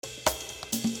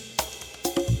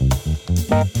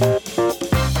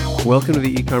Welcome to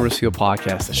the E-commerce Fuel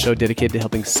Podcast, a show dedicated to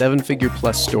helping seven-figure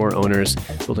plus store owners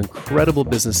build incredible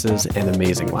businesses and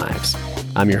amazing lives.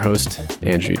 I'm your host,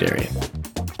 Andrew Darian.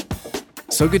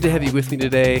 So good to have you with me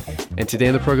today. And today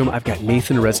on the program, I've got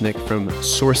Nathan Resnick from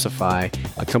Sourcify,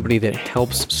 a company that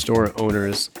helps store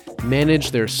owners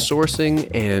manage their sourcing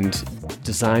and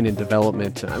design and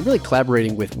development, really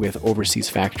collaborating with overseas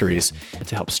factories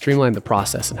to help streamline the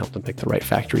process and help them pick the right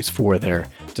factories for their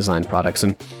design products.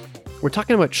 And we're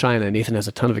talking about China. Nathan has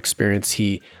a ton of experience.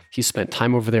 He spent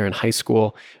time over there in high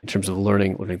school in terms of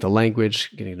learning the language,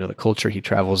 getting to know the culture. He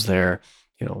travels there,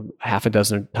 half a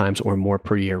dozen times or more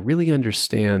per year, really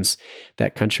understands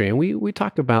that country. And we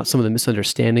talk about some of the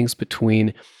misunderstandings that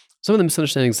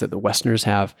the Westerners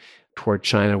have toward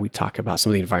China. We talk about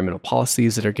some of the environmental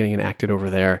policies that are getting enacted over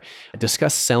there,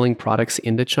 discuss selling products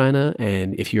into China,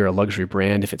 and if you're a luxury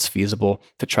brand, if it's feasible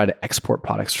to try to export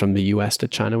products from the US to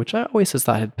China, which I always has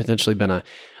thought had potentially been an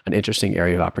interesting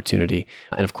area of opportunity.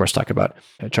 And of course, talk about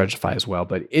Chargeify as well.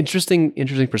 But interesting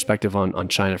perspective on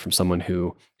China from someone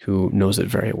who knows it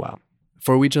very well.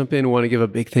 Before we jump in, I want to give a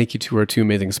big thank you to our two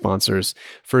amazing sponsors.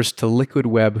 First, to Liquid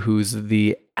Web, who's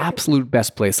the absolute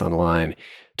best place online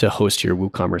to host your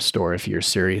WooCommerce store if you're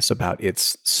serious about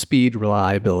its speed,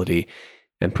 reliability,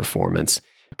 and performance.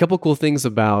 A couple cool things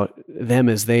about them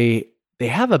is they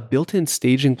have a built-in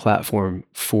staging platform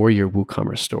for your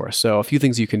WooCommerce store. So a few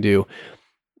things you can do.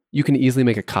 You can easily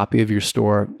make a copy of your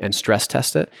store and stress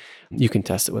test it. You can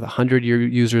test it with 100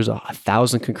 users,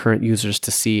 1,000 concurrent users to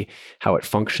see how it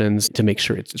functions, to make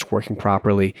sure it's working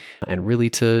properly, and really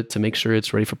to make sure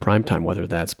it's ready for prime time, whether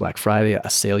that's Black Friday, a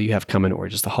sale you have coming, or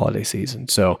just the holiday season.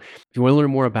 So if you want to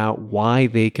learn more about why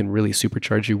they can really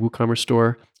supercharge your WooCommerce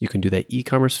store, you can do that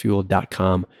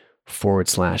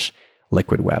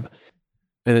ecommercefuel.com/liquidweb.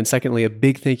 And then secondly, a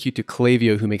big thank you to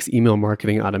Klaviyo, who makes email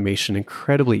marketing automation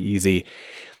incredibly easy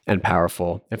and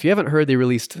powerful. If you haven't heard, they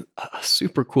released a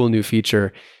super cool new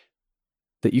feature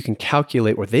that you can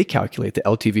calculate, or they calculate the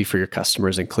LTV for your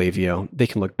customers in Klaviyo. They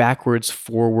can look backwards,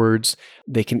 forwards.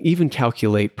 They can even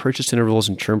calculate purchase intervals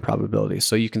and churn probabilities.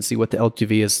 So you can see what the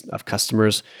LTV is of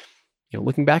customers,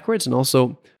 looking backwards, and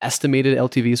also estimated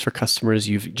LTVs for customers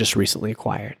you've just recently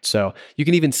acquired. So you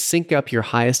can even sync up your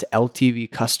highest LTV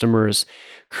customers,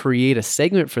 create a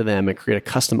segment for them, and create a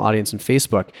custom audience in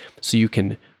Facebook so you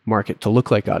can market to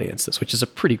look-like audiences, which is a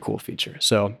pretty cool feature.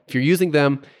 So if you're using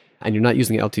them and you're not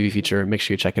using the LTV feature, make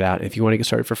sure you check it out. And if you want to get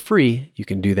started for free, you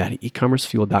can do that at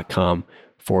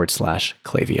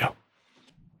ecommercefuel.com/Klaviyo.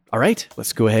 All right,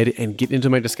 let's go ahead and get into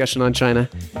my discussion on China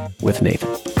with Nathan.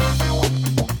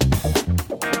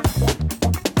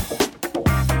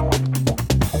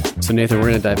 So Nathan, we're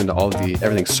going to dive into all of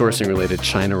everything sourcing related,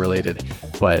 China related,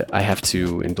 but I have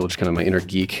to indulge kind of my inner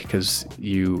geek because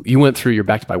you're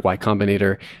backed by Y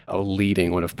Combinator,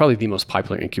 leading one of probably the most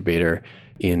popular incubator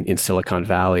in Silicon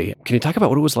Valley. Can you talk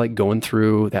about what it was like going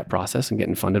through that process and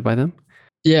getting funded by them?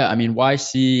 Yeah, I mean,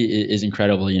 YC is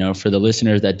incredible. For the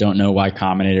listeners that don't know Y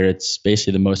Combinator, it's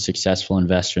basically the most successful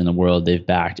investor in the world. They've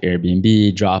backed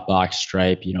Airbnb, Dropbox,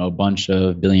 Stripe, a bunch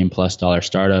of $1 billion+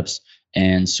 startups.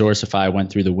 And Sourcify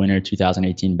went through the winter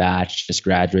 2018 batch, just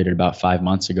graduated about 5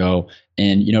 months ago.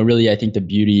 And, really, I think the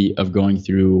beauty of going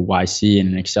through YC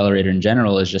and an accelerator in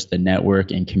general is just the network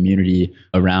and community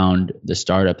around the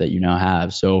startup that you now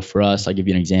have. So for us, I'll give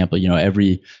you an example.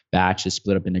 Every batch is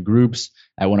split up into groups.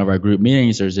 At one of our group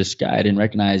meetings, there's this guy I didn't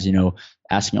recognize,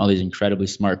 asking all these incredibly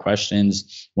smart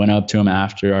questions. Went up to him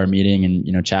after our meeting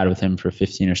and, chatted with him for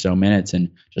 15 or so minutes and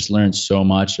just learned so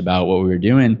much about what we were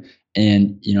doing.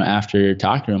 And, after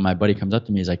talking to him, my buddy comes up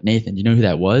to me. He's like, "Nathan, do you know who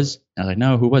that was?" And I was like,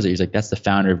 "No, who was it?" He's like, "That's the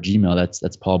founder of Gmail.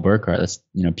 That's Paul Burkhart. That's,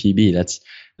 PB. That's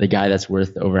the guy that's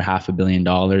worth over $500 million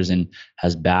and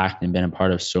has backed and been a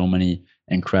part of so many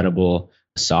incredible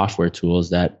software tools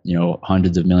that,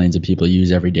 hundreds of millions of people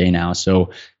use every day now." So,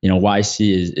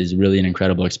 YC is really an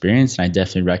incredible experience. And I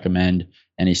definitely recommend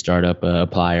any startup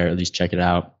apply or at least check it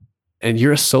out. And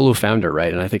you're a solo founder,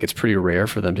 right? And I think it's pretty rare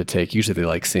for them to take. Usually they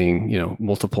like seeing,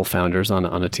 multiple founders on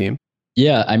a team.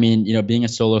 Yeah, I mean, being a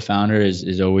solo founder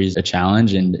is always a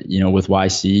challenge. And, with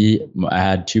YC, I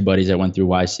had two buddies that went through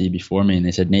YC before me, and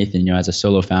they said, "Nathan, as a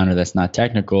solo founder that's not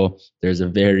technical, there's a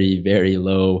very, very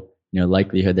low,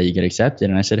 likelihood that you get accepted."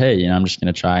 And I said, "Hey, I'm just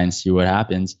going to try and see what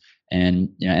happens." And,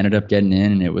 ended up getting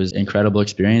in, and it was an incredible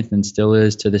experience and still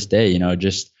is to this day.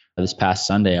 Just this past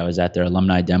Sunday, I was at their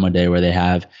alumni demo day where they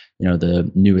have,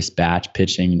 the newest batch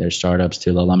pitching their startups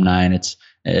to the alumni, and it's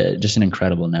just an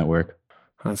incredible network.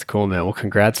 That's cool, man. Well,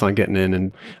 congrats on getting in.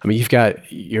 And I mean, you've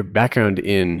got your background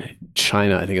in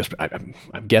China. I think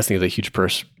I'm guessing is a huge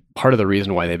part of the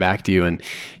reason why they backed you. And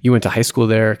you went to high school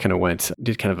there,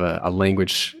 did kind of a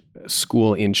language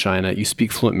school in China. You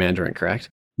speak fluent Mandarin, correct?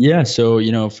 Yeah.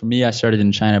 So, for me, I started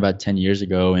in China about 10 years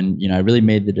ago. And, I really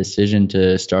made the decision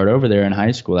to start over there in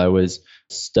high school. I was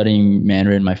studying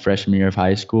Mandarin my freshman year of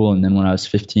high school. And then when I was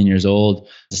 15 years old,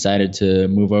 decided to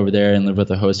move over there and live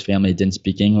with a host family that didn't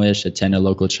speak English, attend a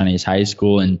local Chinese high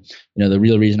school. And, the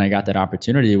real reason I got that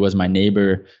opportunity was my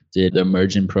neighbor did the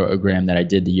immersion program that I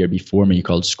did the year before me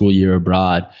called School Year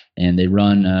Abroad. And they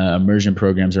run immersion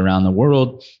programs around the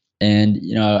world. And,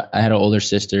 I had an older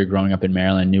sister growing up in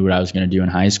Maryland, knew what I was going to do in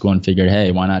high school and figured,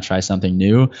 hey, why not try something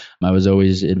new? I was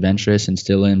always adventurous and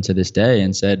still am to this day,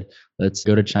 and said, let's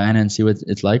go to China and see what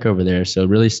it's like over there. So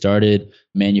really started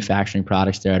manufacturing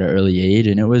products there at an early age.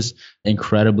 And it was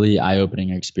incredibly eye-opening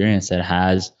experience that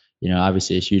has,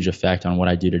 obviously a huge effect on what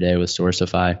I do today with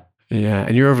Sourcify. Yeah,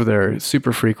 and you're over there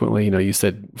super frequently. You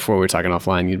said before we were talking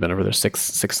offline, you'd been over there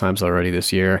six times already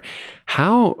this year.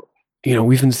 How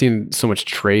we've been seeing so much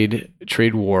trade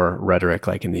war rhetoric,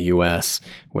 like in the U.S.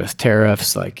 with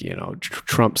tariffs, like,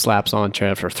 Trump slaps on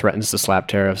tariffs or threatens to slap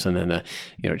tariffs. And then,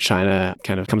 China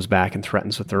kind of comes back and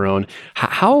threatens with their own.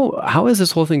 How is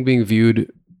this whole thing being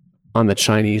viewed on the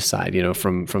Chinese side,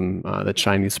 from the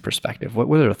Chinese perspective? What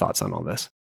are your thoughts on all this?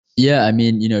 Yeah, I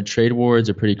mean, trade wars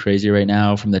are pretty crazy right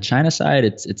now. From the China side,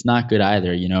 it's not good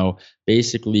either.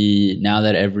 Basically now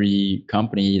that every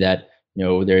company that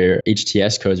their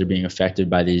HTS codes are being affected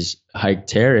by these hiked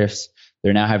tariffs,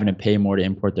 they're now having to pay more to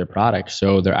import their products.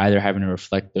 So they're either having to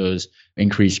reflect those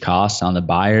increased costs on the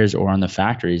buyers or on the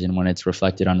factories. And when it's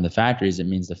reflected on the factories, it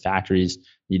means the factories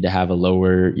need to have a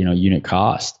lower, unit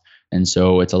cost. And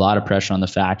so it's a lot of pressure on the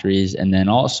factories. And then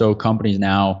also companies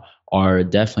now are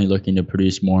definitely looking to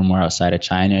produce more and more outside of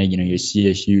China. You see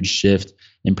a huge shift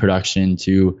in production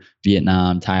to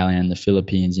Vietnam, Thailand, the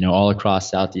Philippines, all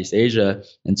across Southeast Asia.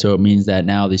 And so it means that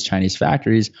now these Chinese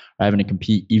factories are having to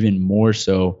compete even more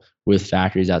so with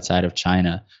factories outside of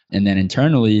China. And then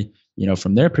internally,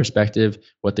 from their perspective,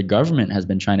 what the government has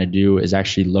been trying to do is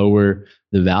actually lower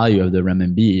the value of the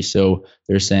renminbi. So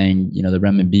they're saying, the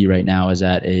renminbi right now is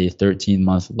at a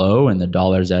 13-month low and the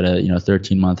dollar's at a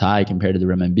 13-month high compared to the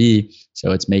renminbi.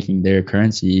 So it's making their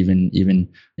currency even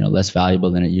less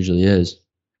valuable than it usually is.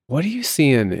 What do you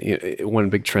see in one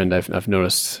big trend I've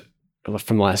noticed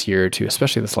from the last year or two,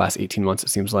 especially this last 18 months, it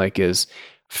seems like, is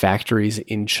factories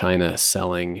in China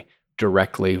selling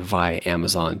directly via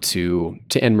Amazon to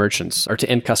end merchants or to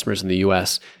end customers in the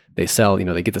US. They sell,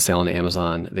 they get the sale on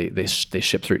Amazon. They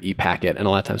ship through ePacket, and a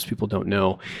lot of times people don't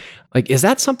know. Like, is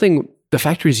that something the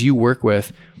factories you work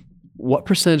with? What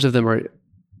percentage of them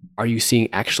are you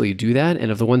seeing actually do that?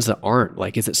 And of the ones that aren't,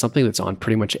 like, is it something that's on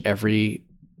pretty much every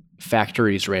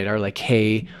factory's radar? Like,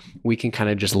 hey, we can kind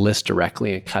of just list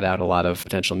directly and cut out a lot of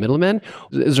potential middlemen.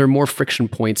 Is there more friction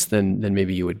points than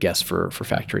maybe you would guess for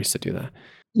factories to do that?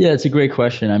 Yeah, it's a great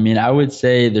question. I mean, I would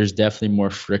say there's definitely more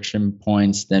friction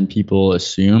points than people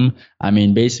assume. I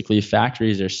mean, basically,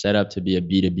 factories are set up to be a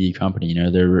B2B company.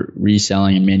 They're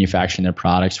reselling and manufacturing their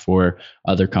products for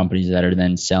other companies that are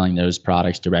then selling those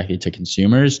products directly to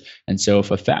consumers. And so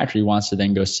if a factory wants to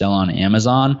then go sell on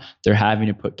Amazon, they're having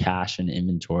to put cash in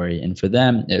inventory. And for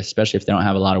them, especially if they don't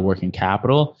have a lot of working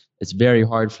capital, it's very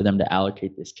hard for them to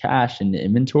allocate this cash into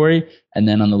inventory. And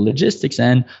then on the logistics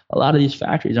end, a lot of these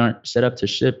factories aren't set up to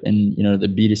ship in, the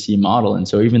B2C model. And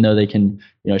so even though they can,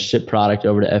 ship product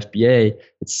over to FBA,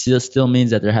 it still means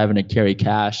that they're having to carry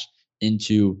cash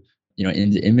into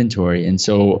inventory. And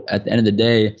so at the end of the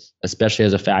day, especially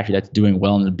as a factory that's doing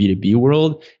well in the B2B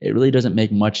world, it really doesn't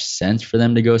make much sense for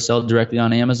them to go sell directly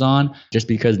on Amazon, just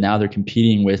because now they're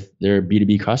competing with their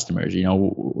B2B customers.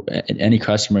 Any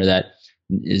customer that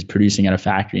is producing at a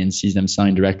factory and sees them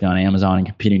selling directly on Amazon and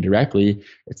competing directly,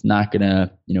 it's not going to,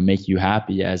 make you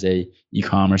happy as a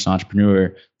e-commerce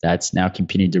entrepreneur that's now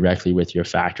competing directly with your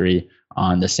factory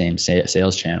on the same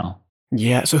sales channel.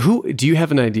 Yeah. So do you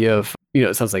have an idea of,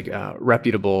 it sounds like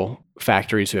reputable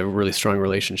factories who have really strong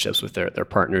relationships with their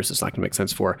partners. It's not going to make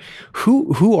sense for.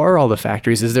 Who are all the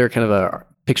factories? Is there kind of a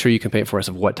picture you can paint for us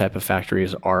of what type of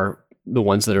factories are the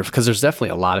ones that are, because there's definitely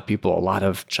a lot of people, a lot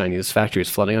of Chinese factories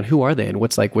flooding on. Who are they, and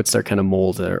what's their kind of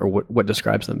mold, or what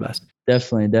describes them best?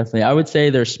 Definitely. I would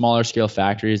say they're smaller scale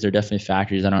factories. They're definitely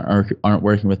factories that aren't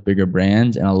working with bigger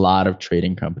brands, and a lot of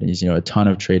trading companies. A ton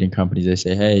of trading companies. They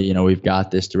say, hey, we've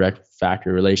got this direct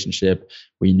factory relationship.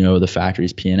 We know the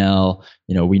factory's P&L.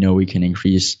 We know we can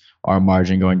increase our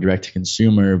margin going direct to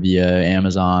consumer via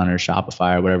Amazon or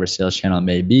Shopify or whatever sales channel it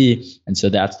may be. And so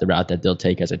that's the route that they'll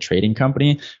take as a trading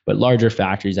company. But larger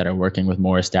factories that are working with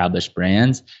more established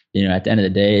brands, at the end of the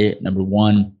day, number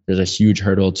one, there's a huge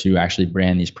hurdle to actually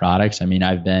brand these products. I mean,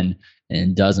 I've been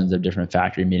in dozens of different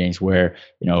factory meetings where,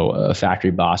 a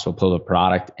factory boss will pull a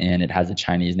product and it has a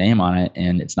Chinese name on it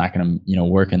and it's not going to,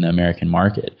 work in the American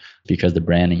market because the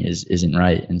branding isn't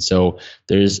right. And so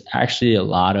there's actually a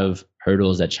lot of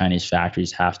hurdles that Chinese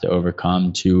factories have to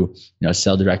overcome to,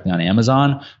 sell directly on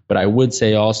Amazon. But I would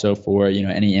say also for,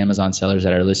 any Amazon sellers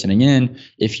that are listening in,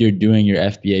 if you're doing your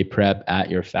FBA prep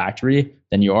at your factory,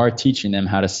 then you are teaching them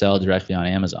how to sell directly on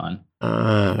Amazon.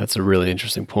 That's a really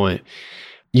interesting point.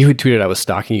 You had tweeted, I was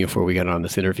stalking you before we got on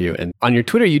this interview. And on your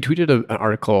Twitter, you tweeted an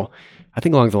article, I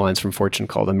think along the lines from Fortune,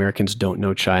 called Americans Don't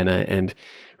Know China. And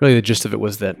really the gist of it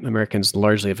was that Americans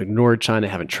largely have ignored China,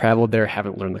 haven't traveled there,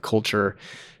 haven't learned the culture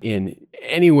in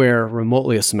anywhere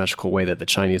remotely a symmetrical way that the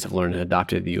Chinese have learned and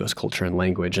adopted the U.S. culture and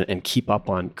language and keep up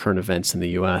on current events in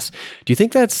the U.S. Do you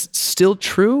think that's still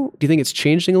true? Do you think it's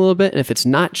changing a little bit? And if it's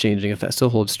not changing, if that still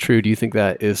holds true, do you think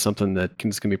that is something that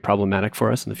is going to be problematic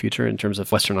for us in the future in terms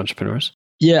of Western entrepreneurs?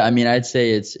 Yeah, I mean, I'd say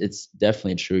it's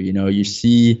definitely true. You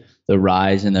see the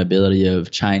rise in the ability of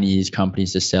Chinese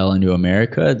companies to sell into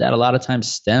America. That a lot of times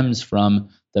stems from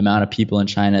the amount of people in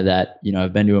China that,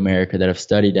 have been to America, that have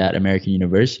studied at American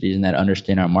universities and that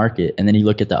understand our market. And then you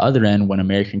look at the other end, when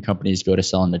American companies go to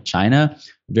sell into China,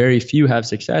 very few have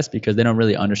success because they don't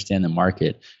really understand the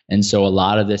market. And so a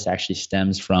lot of this actually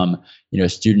stems from,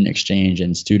 student exchange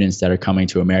and students that are coming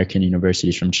to American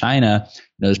universities from China.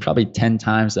 There's probably 10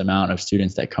 times the amount of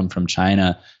students that come from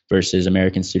China versus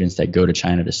American students that go to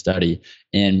China to study.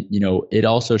 And, it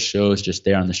also shows just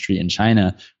there on the street in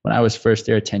China. When I was first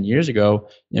there 10 years ago,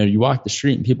 you walk the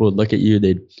street and people would look at you,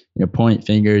 they'd, point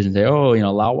fingers and say, oh,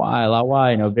 lao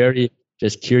wai, very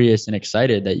just curious and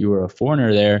excited that you were a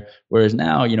foreigner there. Whereas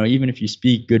now, even if you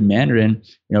speak good Mandarin,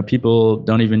 people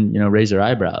don't even, raise their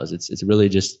eyebrows. It's really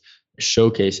just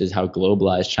showcases how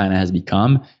globalized China has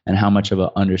become and how much of an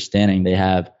understanding they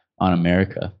have on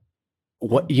America.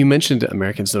 What you mentioned,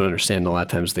 Americans don't understand. A lot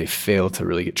of times they fail to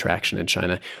really get traction in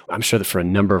China. I'm sure that for a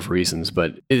number of reasons,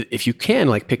 but if you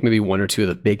can pick maybe one or two of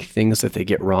the big things that they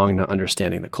get wrong, not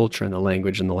understanding the culture and the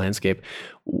language and the landscape,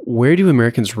 where do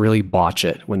Americans really botch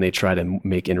it when they try to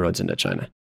make inroads into China?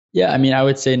 Yeah, I mean, I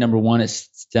would say number one, it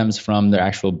stems from their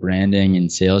actual branding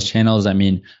and sales channels. I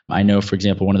mean, I know, for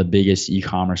example, one of the biggest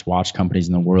e-commerce watch companies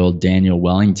in the world, Daniel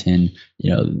Wellington,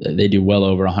 they do well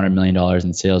over $100 million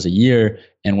in sales a year.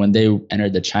 And when they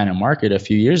entered the China market a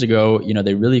few years ago,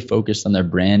 they really focused on their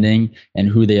branding and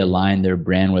who they aligned their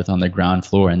brand with on the ground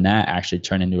floor. And that actually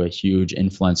turned into a huge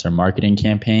influencer marketing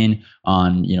campaign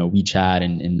on, WeChat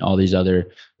and all these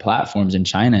other platforms in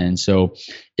China. And so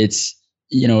it's,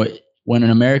 when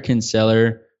an American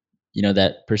seller,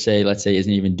 that per se, let's say,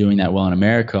 isn't even doing that well in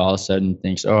America, all of a sudden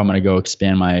thinks, oh, I'm going to go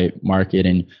expand my market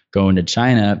and go into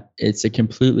China, it's a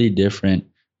completely different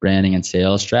branding and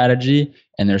sales strategy.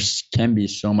 And there can be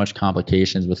so much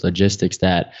complications with logistics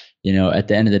that, at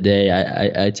the end of the day,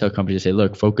 I tell companies to say,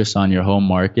 look, focus on your home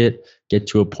market, get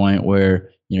to a point where,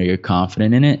 you're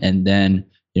confident in it, and then,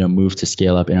 move to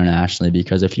scale up internationally.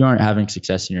 Because if you aren't having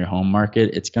success in your home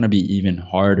market, it's going to be even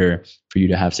harder for you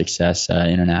to have success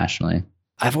internationally.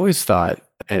 I've always thought,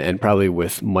 and probably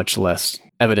with much less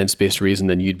evidence-based reason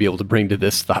than you'd be able to bring to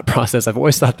this thought process, I've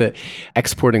always thought that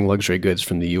exporting luxury goods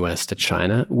from the U.S. to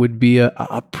China would be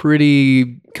a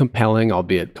pretty compelling,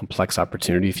 albeit complex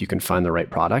opportunity if you can find the right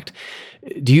product.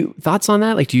 Thoughts on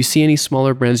that? Do you see any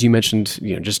smaller brands? You mentioned,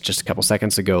 just a couple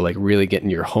seconds ago, really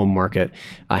getting your home market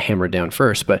hammered down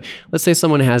first. But let's say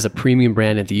someone has a premium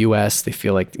brand in the U.S. They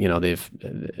feel like,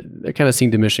 they're kind of seeing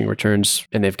diminishing returns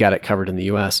and they've got it covered in the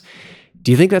U.S.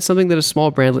 Do you think that's something that a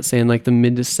small brand, let's say in the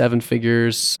mid to seven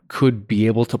figures, could be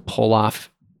able to pull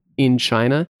off in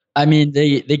China? I mean,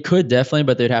 they could definitely,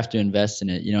 but they'd have to invest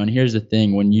in it, And here's the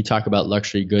thing: when you talk about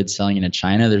luxury goods selling into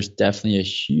China, there's definitely a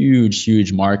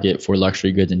huge market for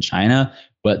luxury goods in China.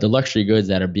 But the luxury goods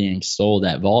that are being sold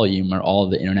at volume are all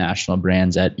the international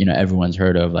brands that, everyone's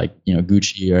heard of, like,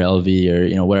 Gucci or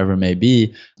LV or, whatever it may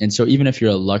be. And so even if you're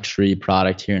a luxury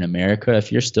product here in America,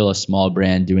 if you're still a small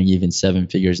brand doing even seven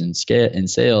figures in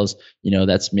sales,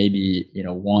 that's maybe,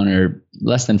 1 or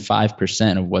less than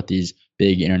 5% of what these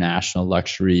big international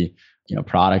luxury,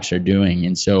 products are doing.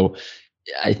 And so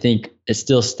I think it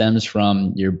still stems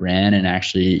from your brand and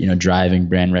actually, driving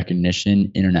brand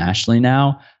recognition internationally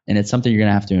now. And it's something you're going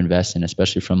to have to invest in,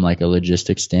 especially from like a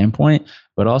logistics standpoint,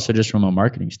 but also just from a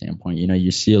marketing standpoint.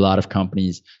 You see a lot of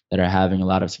companies that are having a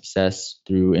lot of success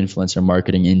through influencer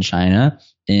marketing in China.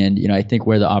 And, I think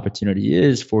where the opportunity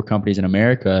is for companies in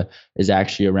America is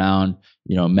actually around,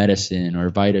 medicine or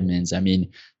vitamins. I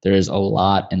mean, there's a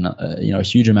lot and, a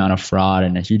huge amount of fraud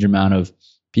and a huge amount of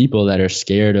people that are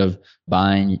scared of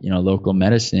buying, local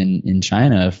medicine in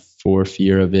China for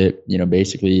fear of it,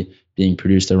 basically being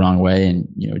produced the wrong way and,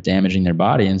 damaging their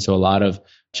body. And so a lot of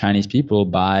Chinese people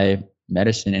buy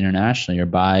medicine internationally or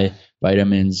buy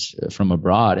vitamins from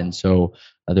abroad. And so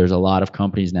there's a lot of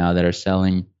companies now that are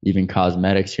selling even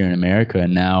cosmetics here in America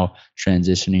and now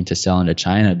transitioning to selling to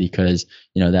China because,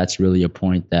 that's really a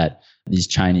point that these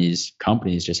Chinese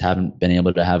companies just haven't been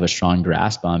able to have a strong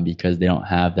grasp on because they don't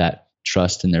have that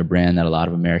trust in their brand that a lot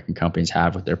of American companies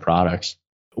have with their products.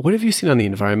 What have you seen on the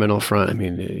environmental front? I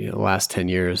mean, the last 10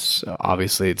 years,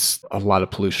 obviously it's a lot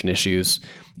of pollution issues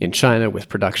in China with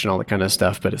production, all that kind of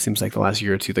stuff. But it seems like the last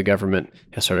year or two, the government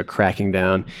has started cracking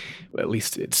down. At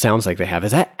least it sounds like they have.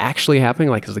 Is that actually happening?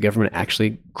 Like, is the government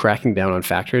actually cracking down on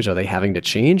factories? Are they having to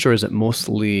change, or is it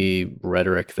mostly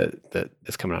rhetoric that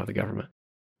is coming out of the government?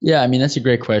 Yeah, I mean, that's a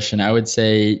great question. I would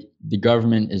say the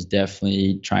government is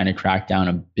definitely trying to crack down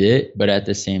a bit, but at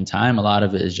the same time, a lot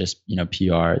of it is just,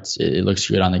 PR. It looks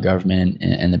good on the government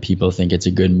and the people think it's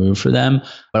a good move for them.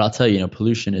 But I'll tell you,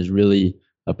 pollution is really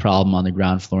a problem on the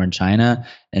ground floor in China.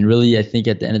 And really, I think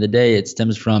at the end of the day, it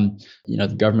stems from, the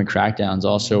government crackdowns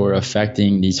also are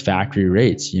affecting these factory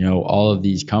rates. All of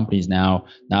these companies now,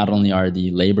 not only are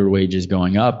the labor wages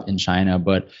going up in China,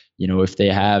 but, if they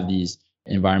have these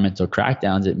environmental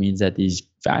crackdowns, it means that these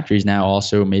factories now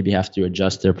also maybe have to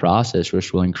adjust their process,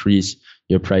 which will increase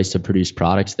your price to produce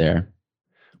products there.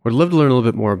 Would love to learn a little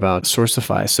bit more about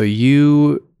Sourcify. So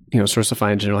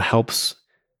Sourcify in general helps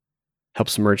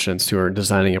merchants who are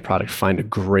designing a product find a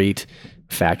great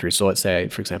factory. So let's say,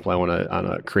 for example, I want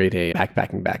to create a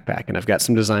backpacking backpack, and I've got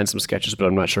some designs, some sketches, but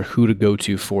I'm not sure who to go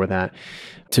to for that,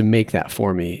 to make that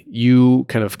for me. You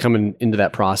kind of come into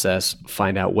that process,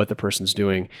 find out what the person's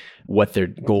doing, what their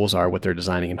goals are, what they're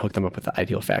designing, and hook them up with the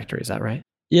ideal factory. Is that right?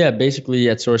 Yeah, basically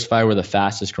at Sourcify, we're the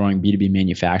fastest growing B2B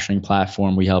manufacturing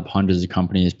platform. We help hundreds of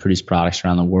companies produce products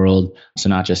around the world. So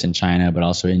not just in China, but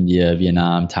also India,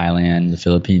 Vietnam, Thailand, the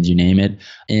Philippines, you name it.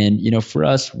 And, for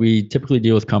us, we typically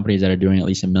deal with companies that are doing at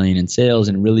least $1 million in sales.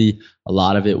 And really a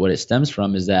lot of it, what it stems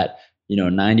from is that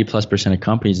 90+% of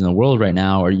companies in the world right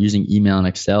now are using email and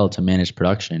Excel to manage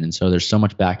production. And so there's so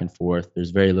much back and forth.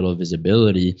 There's very little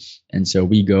visibility. And so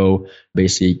we go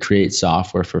basically create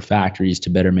software for factories to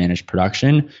better manage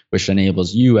production, which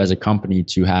enables you as a company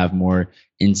to have more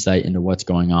insight into what's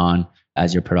going on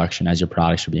as your products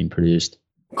are being produced.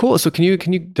 Cool. So can you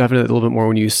dive into that a little bit more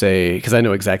when you say, because I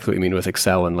know exactly what you mean with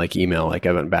Excel and like email, like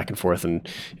I went back and forth and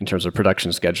in terms of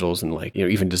production schedules and like,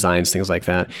 even designs, things like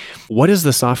that. What is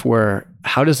the software?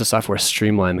 How does the software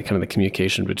streamline the kind of the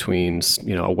communication between,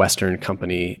 a Western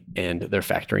company and their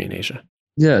factory in Asia?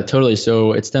 Yeah, totally.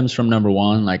 So it stems from number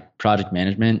one, like project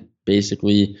management.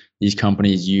 Basically, these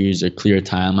companies use a clear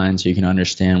timeline so you can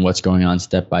understand what's going on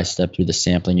step by step through the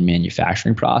sampling and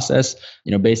manufacturing process.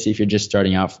 Basically, if you're just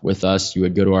starting out with us, you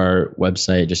would go to our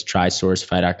website, just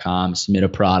trysourcify.com, submit a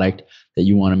product that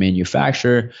you want to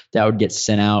manufacture. That would get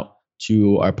sent out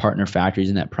to our partner factories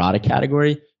in that product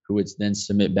category, who would then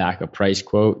submit back a price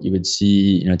quote. You would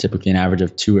see, typically an average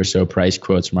of 2 or so price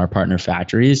quotes from our partner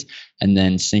factories, and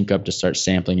then sync up to start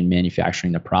sampling and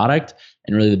manufacturing the product.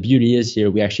 And really the beauty is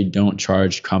here, we actually don't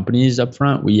charge companies up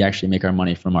front. We actually make our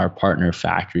money from our partner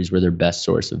factories. We're their best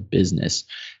source of business.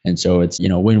 And so it's,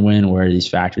 win-win where these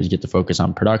factories get to focus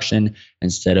on production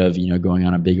instead of, going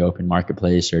on a big open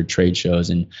marketplace or trade shows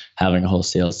and having a whole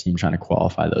sales team trying to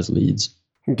qualify those leads.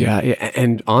 Yeah,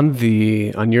 and on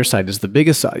your side is the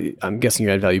biggest. I'm guessing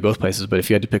you add value both places, but if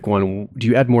you had to pick one, do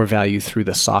you add more value through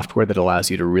the software that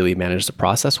allows you to really manage the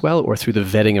process well, or through the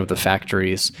vetting of the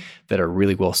factories that are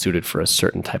really well suited for a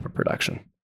certain type of production?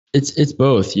 It's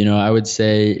both. I would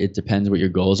say it depends what your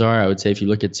goals are. I would say if you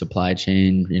look at supply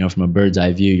chain, from a bird's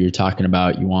eye view, you're talking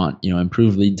about you want,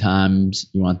 improved lead times,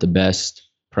 you want the best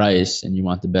price, and you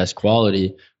want the best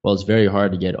quality. Well, it's very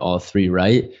hard to get all three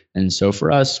right. And so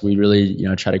for us, we really,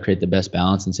 try to create the best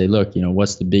balance and say, look,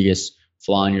 what's the biggest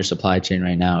flaw in your supply chain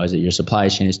right now? Is it your supply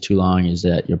chain is too long? Is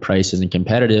that your price isn't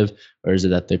competitive? Or is it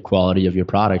that the quality of your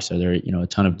products, are there, a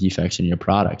ton of defects in your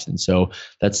products? And so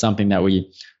that's something that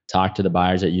we talk to the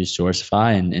buyers that use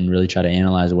Sourcify and really try to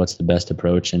analyze what's the best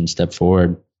approach and step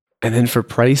forward. And then for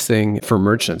pricing for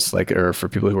merchants, like, or for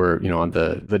people who are, on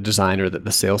the design or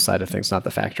the sales side of things, not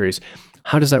the factories,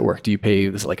 how does that work? Do you pay,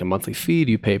 is it like a monthly fee?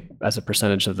 Do you pay as a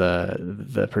percentage of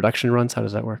the production runs? How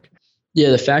does that work? Yeah,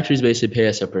 the factories basically pay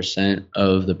us a percent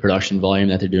of the production volume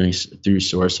that they're doing through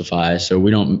Sourcify. So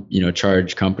we don't,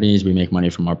 charge companies. We make money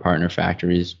from our partner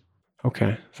factories.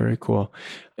 Okay, very cool.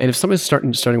 And if someone's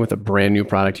starting with a brand new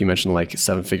product, you mentioned like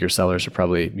seven-figure sellers are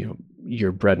probably,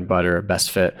 your bread and butter, best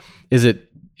fit. Is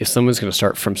it, if someone's going to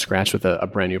start from scratch with a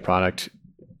brand new product,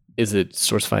 is it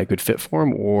Sourcify a good fit for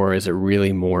them, or is it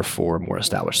really more for more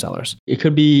established sellers? It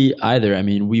could be either. I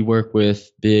mean, we work with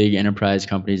big enterprise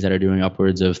companies that are doing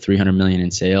upwards of 300 million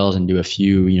in sales and do a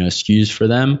few, SKUs for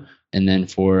them. And then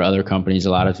for other companies,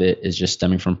 a lot of it is just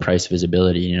stemming from price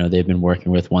visibility. They've been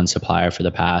working with one supplier for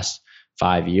the past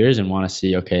 5 years and want to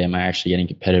see, okay, am I actually getting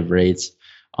competitive rates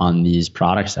on these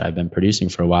products that I've been producing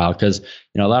for a while? Because,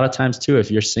 a lot of times too,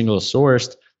 if you're single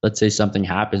sourced, let's say something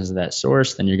happens to that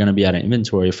source, then you're going to be out of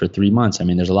inventory for 3 months. I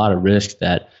mean, there's a lot of risk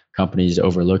that companies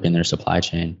overlook in their supply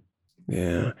chain.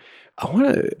 Yeah. I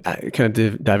want to kind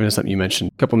of dive into something you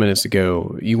mentioned a couple minutes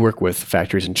ago. You work with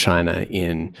factories in China,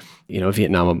 in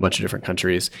Vietnam, a bunch of different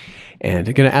countries. And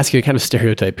I'm going to ask you a kind of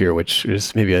stereotype here, which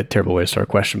is maybe a terrible way to start a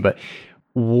question, but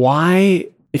why,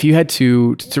 if you had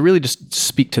to really just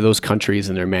speak to those countries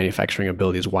and their manufacturing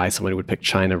abilities, why somebody would pick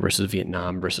China versus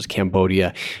Vietnam versus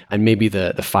Cambodia, and maybe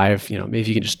the five, maybe if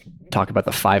you can just talk about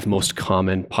the five most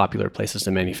common popular places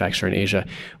to manufacture in Asia.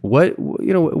 What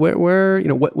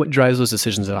drives those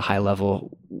decisions at a high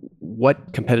level?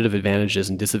 What competitive advantages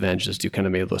and disadvantages do kind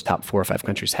of maybe those top 4 or 5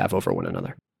 countries have over one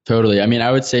another? Totally. I mean,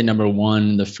 I would say number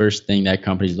one, the first thing that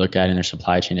companies look at in their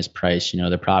supply chain is price.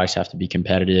 The products have to be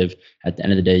competitive. At the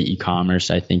end of the day, e-commerce,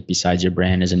 I think, besides your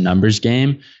brand, is a numbers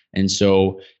game. And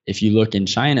so if you look in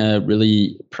China,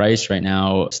 really price right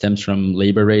now stems from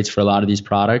labor rates for a lot of these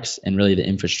products and really the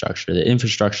infrastructure. The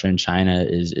infrastructure in China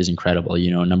is incredible.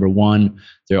 Number one,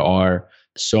 there are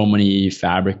so many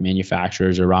fabric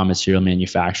manufacturers or raw material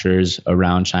manufacturers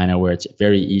around China where it's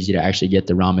very easy to actually get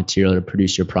the raw material to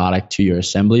produce your product to your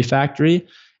assembly factory.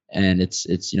 And it's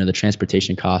the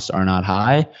transportation costs are not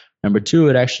high. Number two,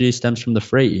 it actually stems from the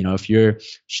freight. If you're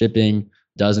shipping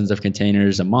dozens of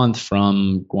containers a month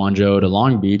from Guangzhou to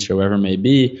Long Beach or wherever it may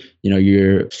be,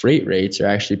 your freight rates are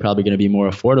actually probably going to be more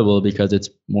affordable because it's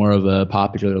more of a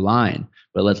popular line.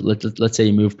 But let's say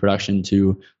you move production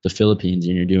to the Philippines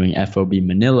and you're doing FOB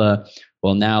Manila.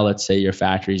 Well, now let's say your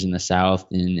factory's in the south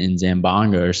in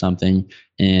Zamboanga or something,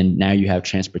 and now you have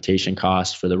transportation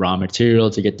costs for the raw material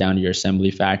to get down to your assembly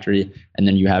factory, and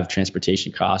then you have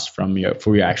transportation costs for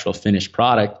your actual finished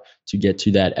product to get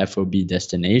to that FOB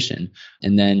destination.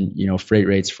 And then, freight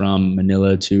rates from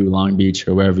Manila to Long Beach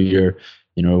or wherever your,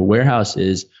 warehouse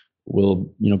is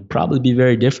will, probably be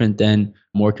very different than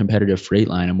a more competitive freight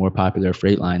line, a more popular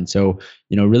freight line. So,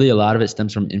 really a lot of it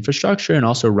stems from infrastructure and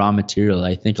also raw material.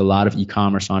 I think a lot of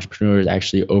e-commerce entrepreneurs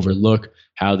actually overlook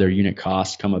how their unit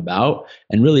costs come about.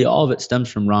 And really all of it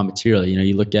stems from raw material.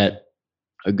 You look at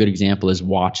a good example is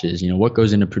watches. What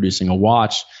goes into producing a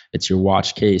watch? It's your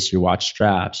watch case, your watch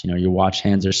straps, your watch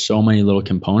hands. There's so many little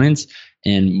components.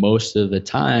 And most of the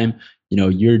time,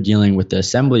 you're dealing with the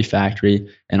assembly factory,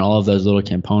 and all of those little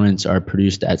components are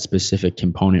produced at specific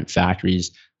component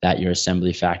factories that your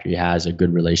assembly factory has a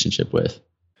good relationship with.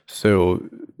 So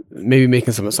maybe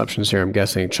making some assumptions here, I'm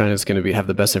guessing China's going to have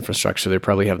the best infrastructure. They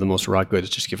probably have the most raw goods,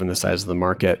 just given the size of the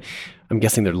market. I'm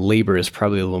guessing their labor is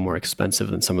probably a little more expensive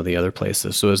than some of the other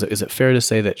places. So is it fair to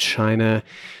say that China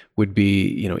would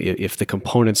be, if the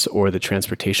components or the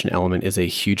transportation element is a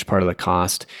huge part of the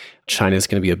cost, China is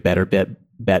going to be a better bet.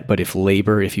 But if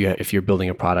you're building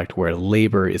a product where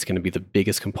labor is going to be the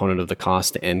biggest component of the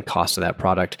cost and cost of that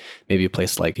product, maybe a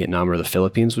place like Vietnam or the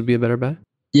Philippines would be a better bet?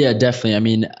 Yeah, definitely. I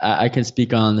mean, I can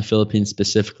speak on the Philippines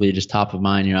specifically, just top of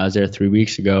mind. I was there 3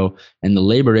 weeks ago, and the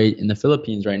labor rate in the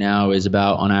Philippines right now is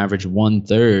about, on average,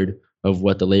 1/3 of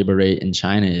what the labor rate in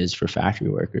China is for factory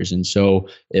workers. And so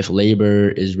if labor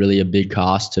is really a big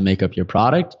cost to make up your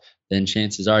product, then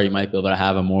chances are you might be able to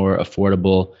have a more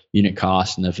affordable unit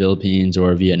cost in the Philippines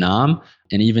or Vietnam.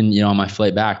 And even, on my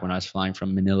flight back, when I was flying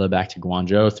from Manila back to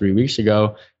Guangzhou 3 weeks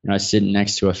ago, I was sitting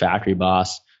next to a factory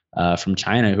boss from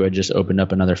China who had just opened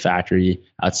up another factory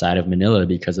outside of Manila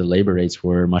because the labor rates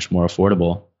were much more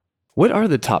affordable. What are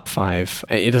the top 5?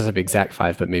 It doesn't have exact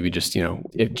 5, but maybe just,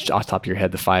 off the top of your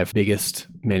head, the 5 biggest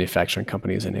manufacturing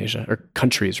companies in Asia, or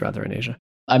countries rather, in Asia?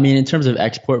 I mean, in terms of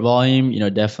export volume,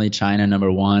 definitely China,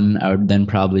 number 1. I would then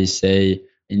probably say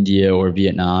India or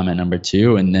Vietnam at number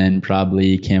 2, and then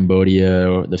probably Cambodia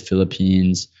or the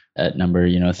Philippines at number,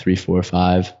 3, 4,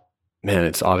 5. Man,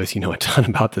 it's obvious you know a ton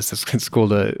about this. It's cool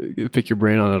to pick your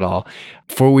brain on it all.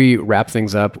 Before we wrap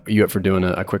things up, you up for doing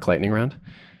a quick lightning round?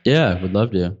 Yeah, would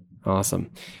love to. Awesome.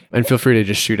 And feel free to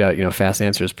just shoot out, fast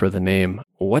answers per the name.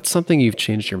 What's something you've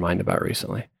changed your mind about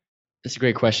recently? That's a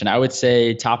great question. I would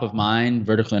say top of mind,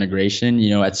 vertical integration.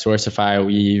 At Sourcify,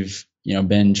 we've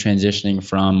been transitioning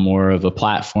from more of a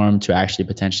platform to actually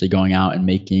potentially going out and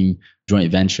making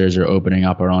joint ventures or opening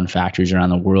up our own factories around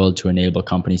the world to enable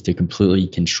companies to completely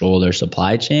control their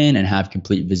supply chain and have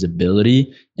complete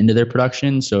visibility into their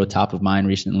production. So top of mind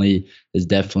recently is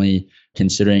definitely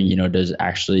considering, does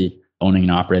actually owning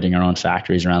and operating our own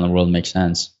factories around the world make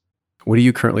sense? What are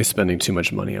you currently spending too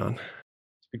much money on?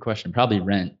 Good question. Probably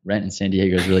rent. Rent in San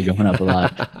Diego is really going up a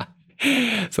lot.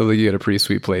 Sounds like you got a pretty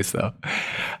sweet place though.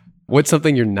 What's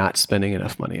something you're not spending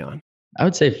enough money on? I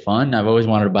would say fun. I've always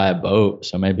wanted to buy a boat,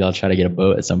 so maybe I'll try to get a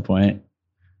boat at some point.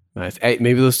 Nice. Hey,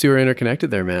 maybe those two are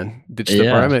interconnected there, man. Ditch the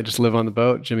apartment, just live on the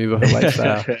boat, Jimmy Boat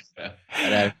lifestyle.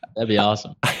 That'd be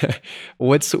awesome.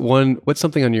 What's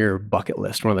something on your bucket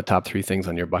list? One of the top 3 things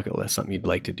on your bucket list, something you'd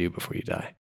like to do before you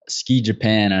die? Ski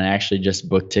Japan. And I actually just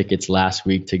booked tickets last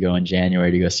week to go in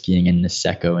January to go skiing in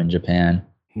Niseko in Japan.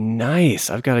 Nice.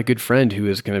 I've got a good friend who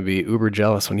is going to be uber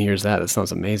jealous when he hears that. That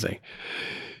sounds amazing.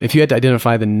 If you had to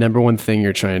identify the number one thing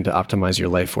you're trying to optimize your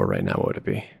life for right now, what would it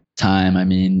be? Time. I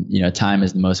mean, time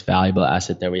is the most valuable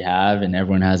asset that we have, and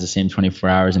everyone has the same 24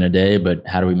 hours in a day, but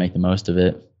how do we make the most of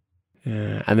it?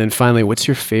 Yeah. And then finally, what's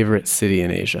your favorite city in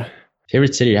Asia?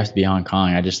 Favorite city has to be Hong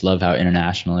Kong. I just love how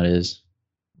international it is.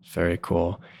 Very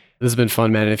cool. This has been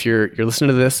fun, man. If you're listening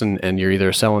to this and you're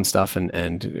either selling stuff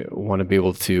and want to be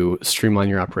able to streamline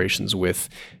your operations with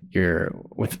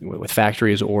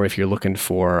factories, or if you're looking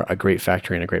for a great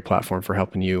factory and a great platform for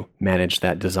helping you manage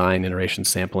that design, iteration,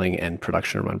 sampling, and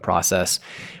production run process,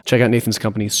 check out Nathan's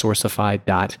company,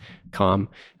 Sourcify.com.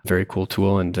 Very cool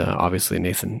tool, and obviously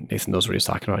Nathan knows what he's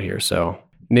talking about here. So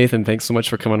Nathan, thanks so much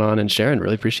for coming on and sharing.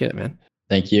 Really appreciate it, man.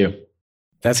 Thank you.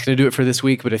 That's going to do it for this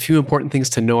week, but a few important things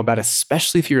to know about,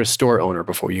 especially if you're a store owner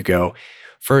before you go.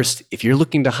 First, if you're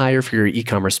looking to hire for your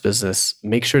e-commerce business,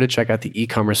 make sure to check out the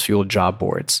e-commerce Fuel job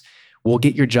boards. We'll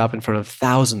get your job in front of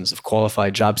thousands of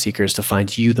qualified job seekers to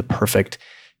find you the perfect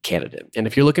candidate. And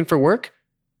if you're looking for work,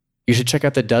 you should check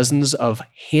out the dozens of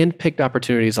hand-picked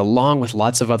opportunities along with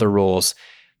lots of other roles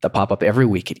that pop up every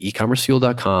week at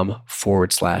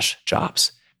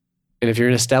ecommercefuel.com/jobs. And if you're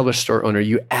an established store owner,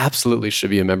 you absolutely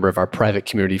should be a member of our private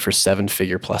community for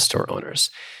 7-figure plus store owners.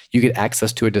 You get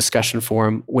access to a discussion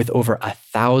forum with over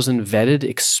 1,000 vetted,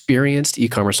 experienced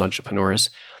e-commerce entrepreneurs,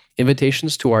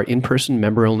 invitations to our in-person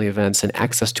member-only events, and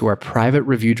access to our private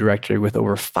review directory with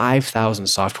over 5,000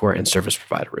 software and service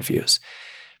provider reviews.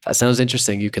 If that sounds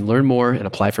interesting, you can learn more and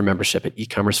apply for membership at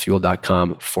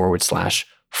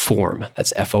ecommercefuel.com/form.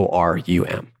 That's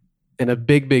FORUM. And a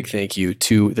big, big thank you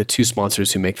to the 2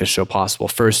 sponsors who make this show possible.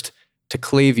 First, to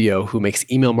Klaviyo, who makes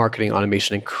email marketing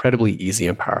automation incredibly easy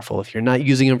and powerful. If you're not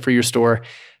using them for your store,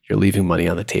 you're leaving money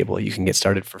on the table. You can get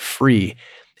started for free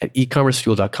at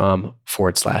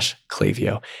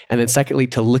ecommercefuel.com/Klaviyo. And then secondly,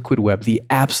 to Liquid Web, the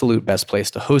absolute best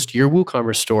place to host your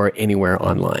WooCommerce store anywhere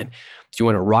online. If you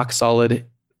want a rock solid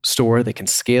store that can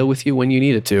scale with you when you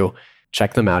need it to,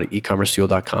 check them out at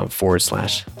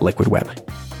ecommercefuel.com/Liquid Web.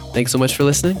 Thanks so much for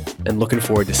listening, and looking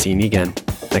forward to seeing you again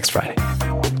next Friday.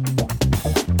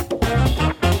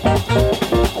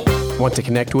 Want to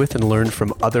connect with and learn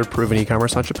from other proven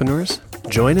e-commerce entrepreneurs?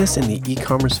 Join us in the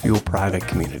e-commerce Fuel private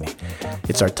community.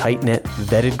 It's our tight-knit,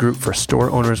 vetted group for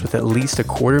store owners with at least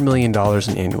 $250,000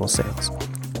 in annual sales.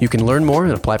 You can learn more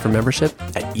and apply for membership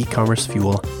at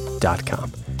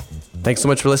ecommercefuel.com. Thanks so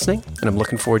much for listening, and I'm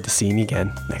looking forward to seeing you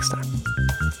again next time.